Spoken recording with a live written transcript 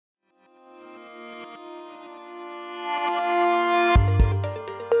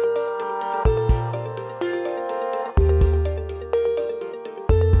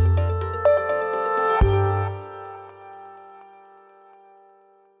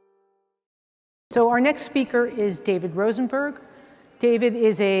So our next speaker is David Rosenberg. David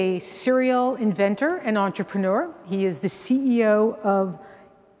is a serial inventor and entrepreneur. He is the CEO of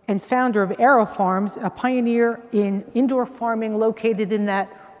and founder of AeroFarms, a pioneer in indoor farming located in that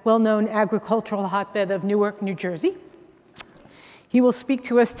well-known agricultural hotbed of Newark, New Jersey. He will speak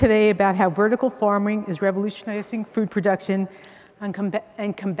to us today about how vertical farming is revolutionizing food production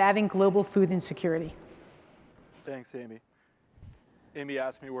and combating global food insecurity. Thanks, Amy. Amy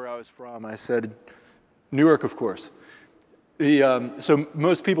asked me where I was from. I said, Newark, of course. So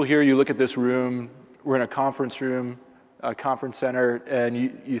most people here, you look at this room, we're in a conference room, a conference center, and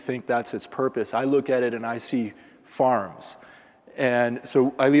you think that's its purpose. I look at it and I see farms. And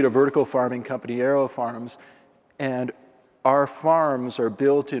so I lead a vertical farming company, AeroFarms, and our farms are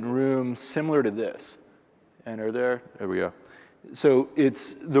built in rooms similar to this. And there we go. So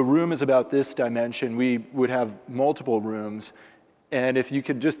the room is about this dimension. We would have multiple rooms. And if you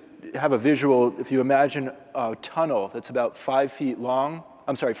could just have a visual, if you imagine a tunnel that's about 5 feet long,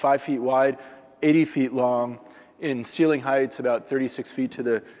 5 feet wide, 80 feet long, in ceiling heights about 36 feet to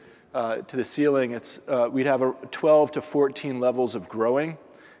the ceiling, we'd have 12 to 14 levels of growing,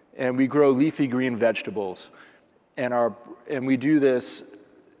 and we grow leafy green vegetables, and we do this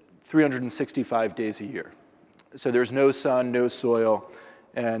 365 days a year. So there's no sun, no soil,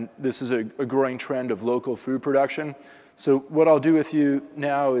 and this is a growing trend of local food production. So what I'll do with you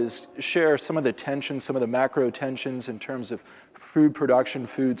now is share some of the tensions, some of the macro tensions in terms of food production,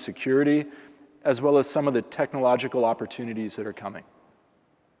 food security, as well as some of the technological opportunities that are coming.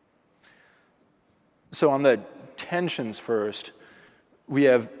 So on the tensions first, we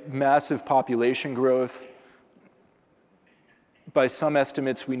have massive population growth. By some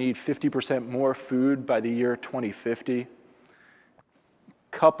estimates, we need 50% more food by the year 2050.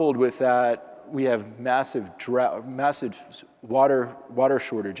 Coupled with that, we have massive water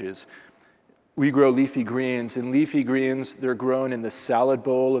shortages. We grow leafy greens. And leafy greens, they're grown in the salad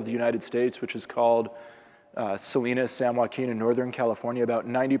bowl of the United States, which is called Salinas, San Joaquin, in Northern California. About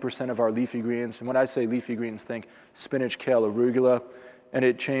 90% of our leafy greens, and when I say leafy greens, think spinach, kale, arugula. And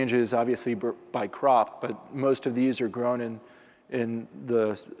it changes, obviously, by crop, but most of these are grown in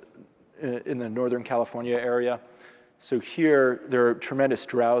the Northern California area. So here, there are tremendous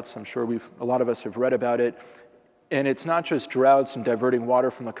droughts. I'm sure a lot of us have read about it. And it's not just droughts and diverting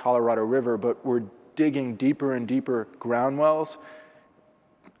water from the Colorado River, but we're digging deeper and deeper ground wells,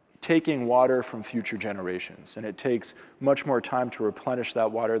 taking water from future generations. And it takes much more time to replenish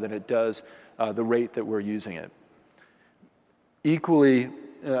that water than it does the rate that we're using it. Equally,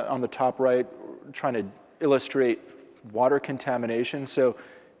 on the top right, we're trying to illustrate water contamination. So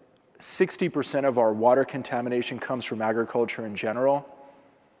 60% of our water contamination comes from agriculture in general.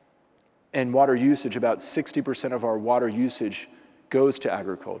 And water usage, about 60% of our water usage goes to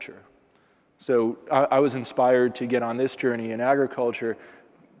agriculture. So I was inspired to get on this journey in agriculture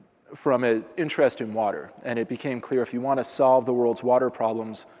from an interest in water. And it became clear if you want to solve the world's water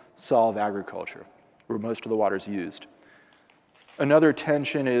problems, solve agriculture, where most of the water is used. Another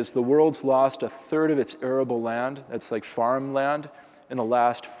tension is the world's lost 1/3 of its arable land, that's like farmland, in the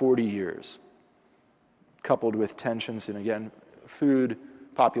last 40 years, coupled with tensions and, again, food,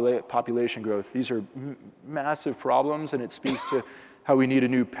 population growth. These are massive problems, and it speaks to how we need a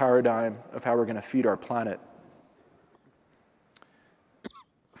new paradigm of how we're going to feed our planet.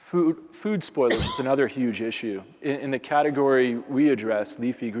 Food spoilage is another huge issue. In the category we address,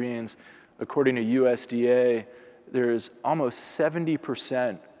 leafy greens, according to USDA, there's almost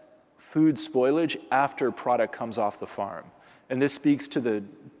 70% food spoilage after product comes off the farm. And this speaks to the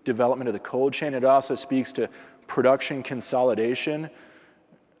development of the cold chain. It also speaks to production consolidation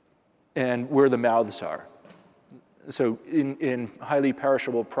and where the mouths are. So in highly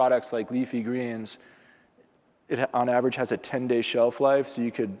perishable products like leafy greens, it on average has a 10-day shelf life. So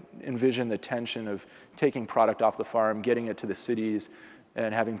you could envision the tension of taking product off the farm, getting it to the cities,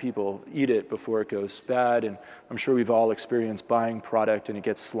 and having people eat it before it goes bad. And I'm sure we've all experienced buying product and it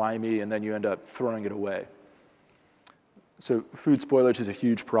gets slimy and then you end up throwing it away. So food spoilage is a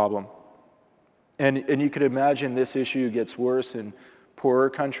huge problem. And you could imagine this issue gets worse in poorer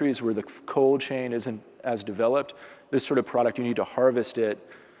countries where the cold chain isn't as developed. This sort of product, you need to harvest it,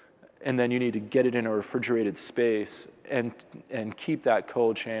 and then you need to get it in a refrigerated space and keep that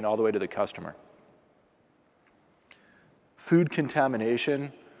cold chain all the way to the customer. Food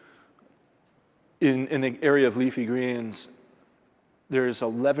contamination, in the area of leafy greens, there's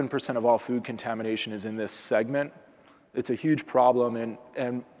 11% of all food contamination is in this segment. It's a huge problem,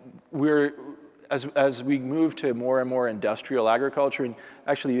 and as we move to more and more industrial agriculture, and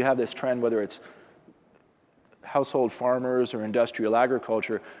actually you have this trend, whether it's household farmers or industrial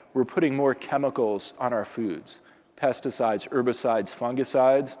agriculture, we're putting more chemicals on our foods, pesticides, herbicides,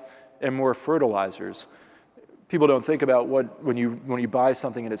 fungicides, and more fertilizers. People don't think about when you buy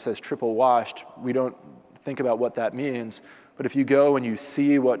something and it says triple washed, we don't think about what that means. But if you go and you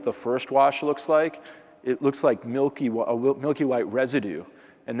see what the first wash looks like, it looks like milky white residue.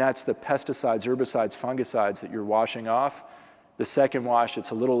 And that's the pesticides, herbicides, fungicides that you're washing off. The second wash, it's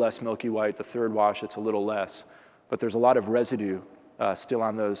a little less milky white. The third wash, it's a little less. But there's a lot of residue still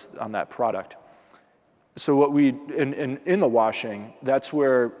on that product. So what in the washing, that's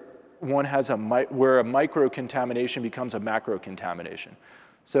where one has where a micro contamination becomes a macro contamination.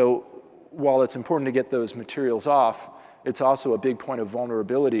 So while it's important to get those materials off, it's also a big point of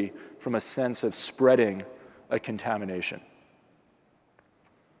vulnerability from a sense of spreading a contamination.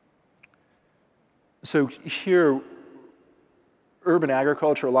 So here, urban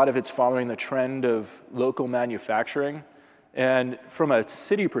agriculture, a lot of it's following the trend of local manufacturing. And from a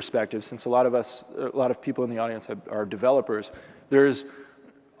city perspective, since a lot of people in the audience are developers, there's,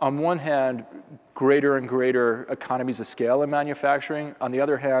 on one hand, greater and greater economies of scale in manufacturing. On the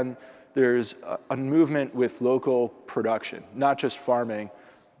other hand, there's a movement with local production, not just farming,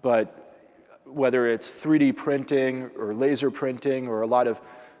 but whether it's 3D printing or laser printing or a lot of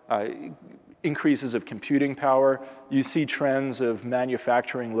increases of computing power, you see trends of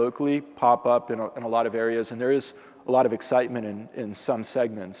manufacturing locally pop up in a lot of areas, and there is a lot of excitement in some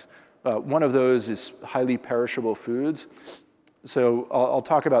segments. One of those is highly perishable foods. So I'll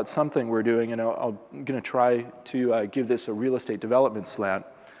talk about something we're doing, and I'm going to try to give this a real estate development slant.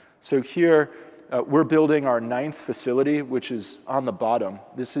 So here, we're building our 9th facility, which is on the bottom.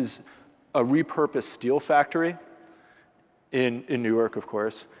 This is a repurposed steel factory in Newark, of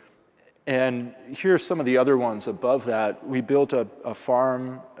course. And here are some of the other ones above that. We built a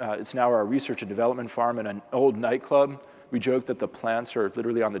farm. It's now our research and development farm in an old nightclub. We joke that the plants are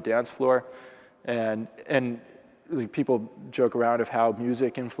literally on the dance floor. And people joke around of how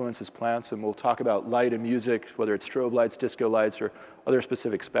music influences plants, and we'll talk about light and music, whether it's strobe lights, disco lights, or other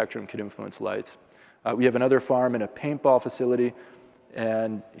specific spectrum could influence lights. We have another farm in a paintball facility,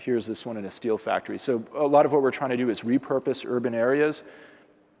 and here's this one in a steel factory. So a lot of what we're trying to do is repurpose urban areas.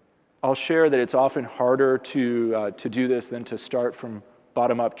 I'll share that it's often harder to do this than to start from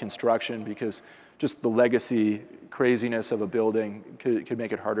bottom-up construction, because just the legacy craziness of a building could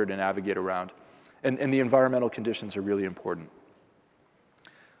make it harder to navigate around. And the environmental conditions are really important.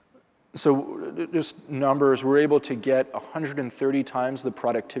 So just numbers, we're able to get 130 times the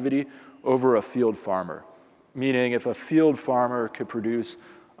productivity over a field farmer. Meaning if a field farmer could produce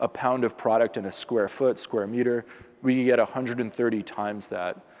a pound of product in a square meter, we could get 130 times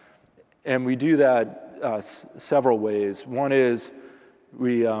that. And we do that several ways. One is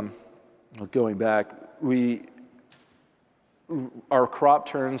going back, our crop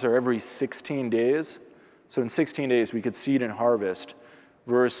turns are every 16 days. So in 16 days, we could seed and harvest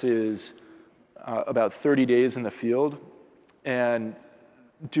versus about 30 days in the field. And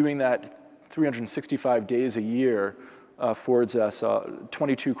doing that 365 days a year affords us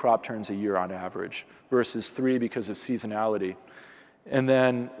 22 crop turns a year on average versus 3 because of seasonality. And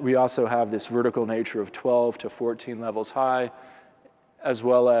then we also have this vertical nature of 12 to 14 levels high, as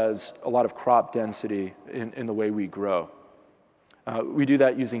well as a lot of crop density in the way we grow. We do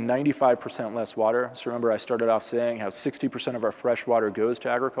that using 95% less water. So remember, I started off saying how 60% of our fresh water goes to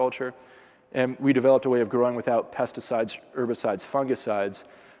agriculture. And we developed a way of growing without pesticides, herbicides, fungicides.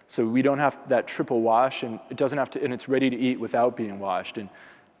 So we don't have that triple wash, and it doesn't have to, and it's ready to eat without being washed. And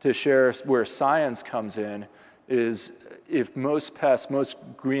to share where science comes in is if most pests, most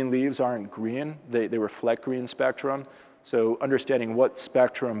green leaves aren't green, they reflect green spectrum. So understanding what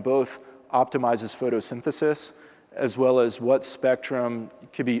spectrum both optimizes photosynthesis as well as what spectrum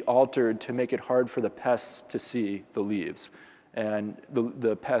can be altered to make it hard for the pests to see the leaves. And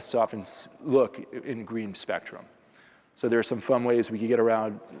the pests often look in green spectrum. So there are some fun ways we can get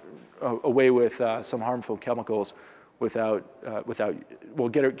away with some harmful chemicals without we'll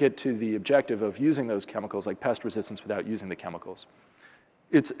get to the objective of using those chemicals like pest resistance without using the chemicals.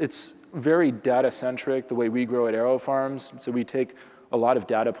 It's very data-centric, the way we grow at AeroFarms. So we take a lot of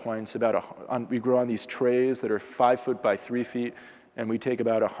data points we grow on these trays that are 5 foot by 3 feet, and we take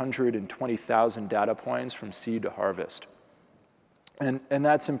about 120,000 data points from seed to harvest. And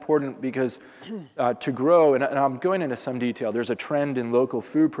that's important because to grow, and I'm going into some detail, there's a trend in local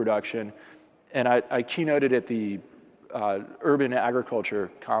food production, and I keynoted at the Urban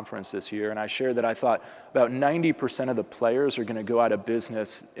Agriculture Conference this year, and I shared that I thought about 90% of the players are going to go out of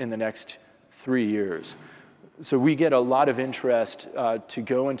business in the next 3 years. So we get a lot of interest to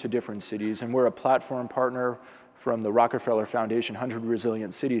go into different cities, and we're a platform partner from the Rockefeller Foundation, 100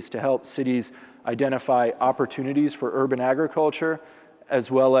 Resilient Cities, to help cities identify opportunities for urban agriculture,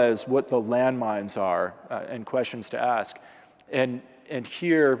 as well as what the landmines are and questions to ask. And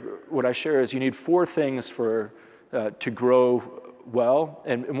here, what I share is you need 4 things to grow well.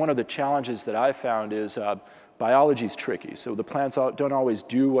 And one of the challenges that I found is biology is tricky. So the plants don't always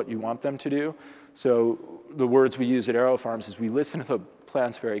do what you want them to do. So the words we use at AeroFarms is we listen to the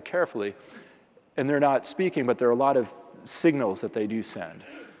plants very carefully. And they're not speaking, but there are a lot of signals that they do send.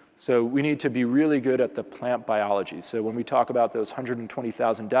 So we need to be really good at the plant biology. So when we talk about those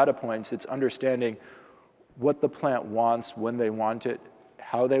 120,000 data points, it's understanding what the plant wants, when they want it,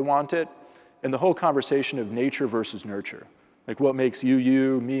 how they want it, and the whole conversation of nature versus nurture. Like what makes you,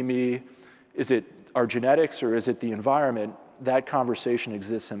 you, me. Is it our genetics or is it the environment? That conversation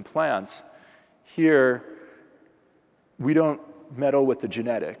exists in plants. Here, we don't meddle with the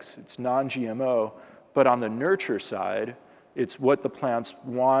genetics. It's non-GMO, but on the nurture side, it's what the plants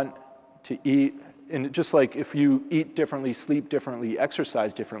want to eat. And just like if you eat differently, sleep differently,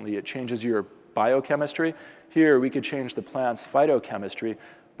 exercise differently, it changes your biochemistry. Here, we could change the plant's phytochemistry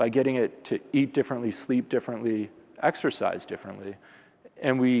by getting it to eat differently, sleep differently, exercise differently.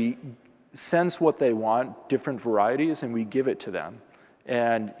 And we sense what they want, different varieties, and we give it to them.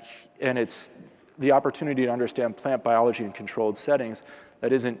 And it's the opportunity to understand plant biology in controlled settings.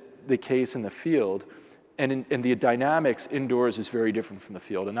 That isn't the case in the field. And the dynamics indoors is very different from the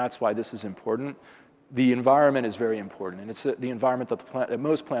field, and that's why this is important. The environment is very important, and it's the environment that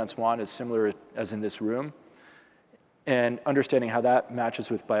most plants want is similar as in this room. And understanding how that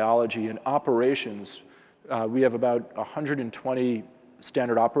matches with biology and operations, we have about 120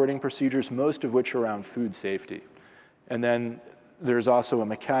 standard operating procedures, most of which are around food safety. And then there's also a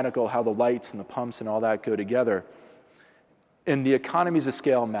mechanical, how the lights and the pumps and all that go together. And the economies of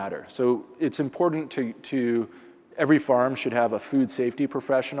scale matter. So it's important to every farm should have a food safety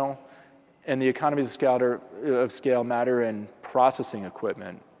professional, and the economies of scale matter in processing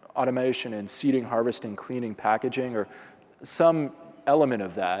equipment, automation and seeding, harvesting, cleaning, packaging, or some element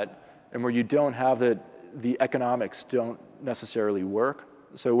of that, and where you don't have the economics don't necessarily work.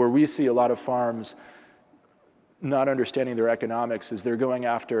 So where we see a lot of farms not understanding their economics is they're going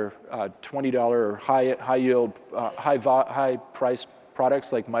after $20 or high yield, high price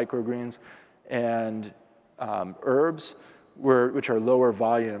products like microgreens and herbs, which are lower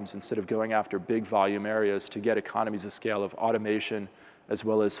volumes, instead of going after big volume areas to get economies of scale of automation as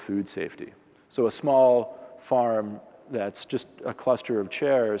well as food safety. So a small farm that's just a cluster of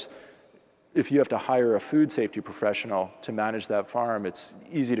chairs, if you have to hire a food safety professional to manage that farm, it's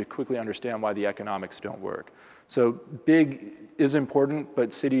easy to quickly understand why the economics don't work. So big is important,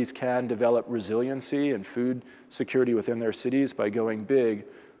 but cities can develop resiliency and food security within their cities by going big,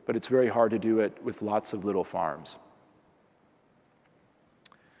 but it's very hard to do it with lots of little farms.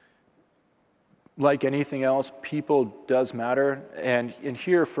 Like anything else, people does matter, and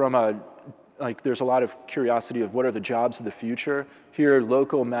here there's a lot of curiosity of what are the jobs of the future. Here,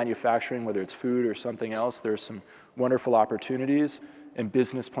 local manufacturing, whether it's food or something else, there's some wonderful opportunities and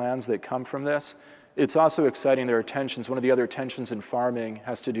business plans that come from this. It's also exciting, there are tensions. One of the other tensions in farming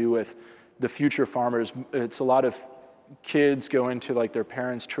has to do with the future farmers. It's a lot of kids go into their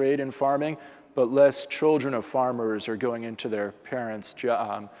parents' trade in farming, but less children of farmers are going into their parents'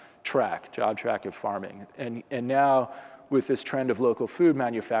 job track of farming. And now, with this trend of local food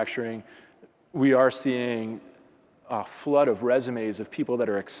manufacturing, we are seeing a flood of resumes of people that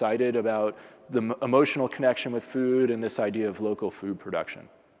are excited about the emotional connection with food and this idea of local food production.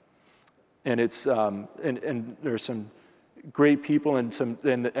 And it's and there's some great people and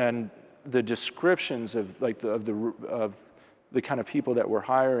the descriptions of the kind of people that we're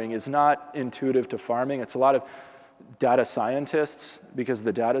hiring is not intuitive to farming. It's a lot of data scientists, because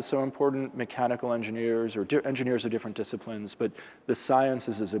the data is so important, mechanical engineers or engineers of different disciplines, but the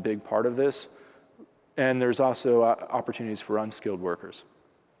sciences is a big part of this. And there's also opportunities for unskilled workers.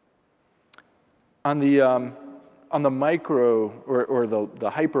 On the micro or the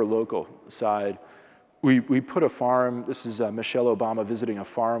hyper-local side, we put a farm, this is Michelle Obama visiting a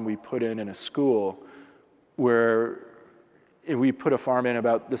farm we put in a school, where we put a farm in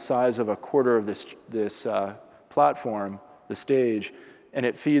about the size of a quarter of this platform, the stage, and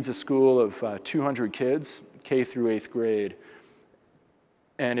it feeds a school of 200 kids, K through 8th grade.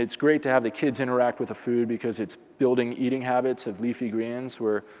 And it's great to have the kids interact with the food because it's building eating habits of leafy greens,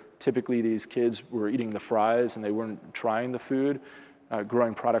 where typically these kids were eating the fries and they weren't trying the food,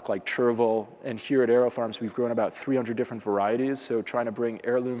 growing product like chervil. And here at AeroFarms, we've grown about 300 different varieties, so trying to bring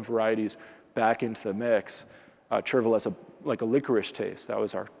heirloom varieties back into the mix. Chervil has a like a licorice taste. That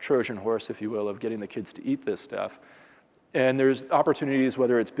was our Trojan horse, if you will, of getting the kids to eat this stuff. And there's opportunities,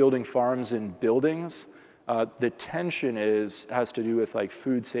 whether it's building farms in buildings. The tension has to do with like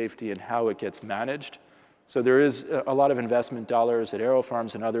food safety and how it gets managed. So there is a lot of investment dollars at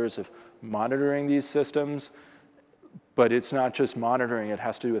AeroFarms and others of monitoring these systems, but it's not just monitoring, it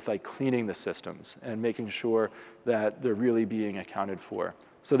has to do with like cleaning the systems and making sure that they're really being accounted for.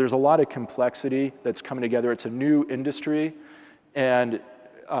 So there's a lot of complexity that's coming together. It's a new industry, but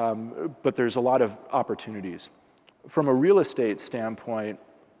there's a lot of opportunities. From a real estate standpoint,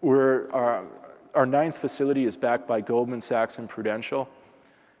 our ninth facility is backed by Goldman Sachs and Prudential,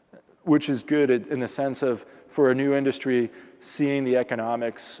 which is good in the sense of, for a new industry, seeing the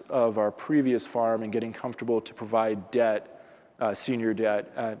economics of our previous farm and getting comfortable to provide debt, senior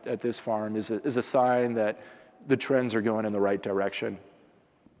debt at this farm is a sign that the trends are going in the right direction.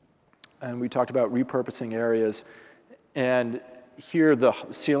 And we talked about repurposing areas. And here the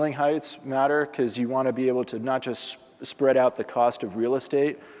ceiling heights matter because you want to be able to not just spread out the cost of real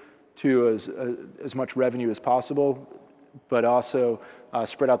estate to as much revenue as possible, but also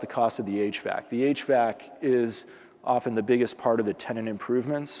spread out the cost of the HVAC. The HVAC is often the biggest part of the tenant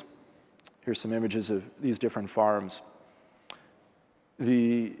improvements. Here's some images of these different farms.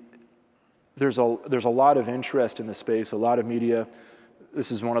 There's a lot of interest in the space, a lot of media.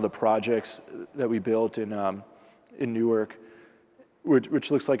 This is one of the projects that we built in Newark,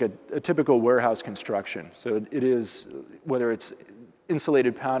 which looks like a typical warehouse construction. So it is, whether it's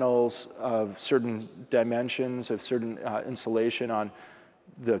insulated panels of certain dimensions, of certain insulation on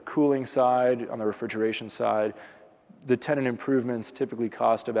the cooling side, on the refrigeration side, the tenant improvements typically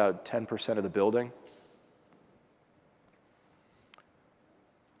cost about 10% of the building.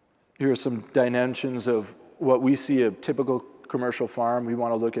 Here are some dimensions of what we see a typical commercial farm. We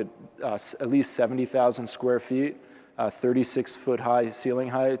want to look at least 70,000 square feet, 36-foot high ceiling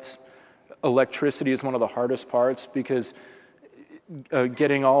heights. Electricity is one of the hardest parts because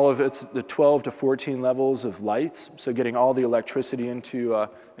getting all of the 12 to 14 levels of lights, so getting all the electricity into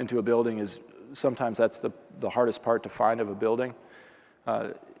a building is sometimes that's the hardest part to find of a building.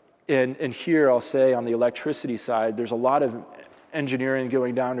 And here I'll say on the electricity side, there's a lot of engineering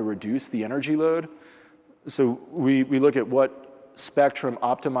going down to reduce the energy load. So we look at what spectrum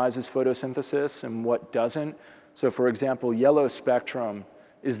optimizes photosynthesis and what doesn't. So for example, yellow spectrum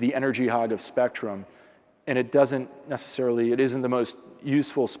is the energy hog of spectrum, and it isn't the most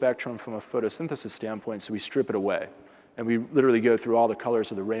useful spectrum from a photosynthesis standpoint, so we strip it away. And we literally go through all the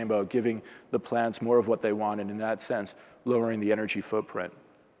colors of the rainbow, giving the plants more of what they want, and in that sense, lowering the energy footprint.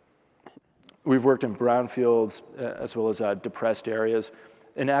 We've worked in brownfields as well as depressed areas.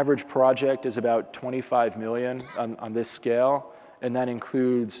 An average project is about 25 million on this scale, and that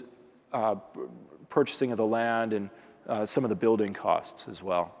includes purchasing of the land and some of the building costs as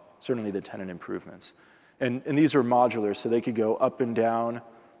well, certainly the tenant improvements. And these are modular, so they could go up and down,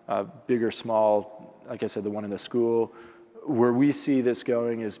 big or small, like I said, the one in the school. Where we see this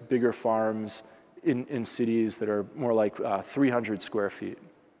going is bigger farms in cities that are more like 300 square feet.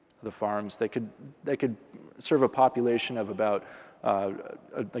 The farms, they could serve a population of about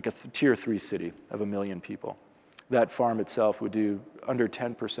like a tier 3 city of 1 million people. That farm itself would do under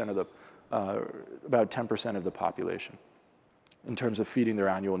 10% of about 10% of the population in terms of feeding their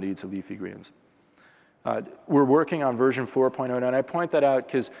annual needs of leafy greens. We're working on version 4.0, and I point that out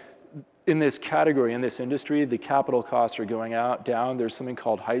because in this category, in this industry, the capital costs are going down. There's something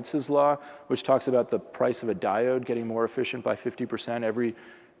called Heitz's Law, which talks about the price of a diode getting more efficient by 50%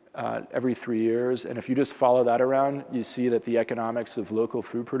 every 3 years. And if you just follow that around, you see that the economics of local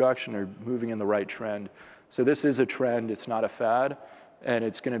food production are moving in the right trend. So this is a trend, it's not a fad, and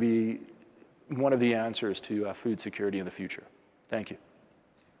it's going to be one of the answers to food security in the future. Thank you.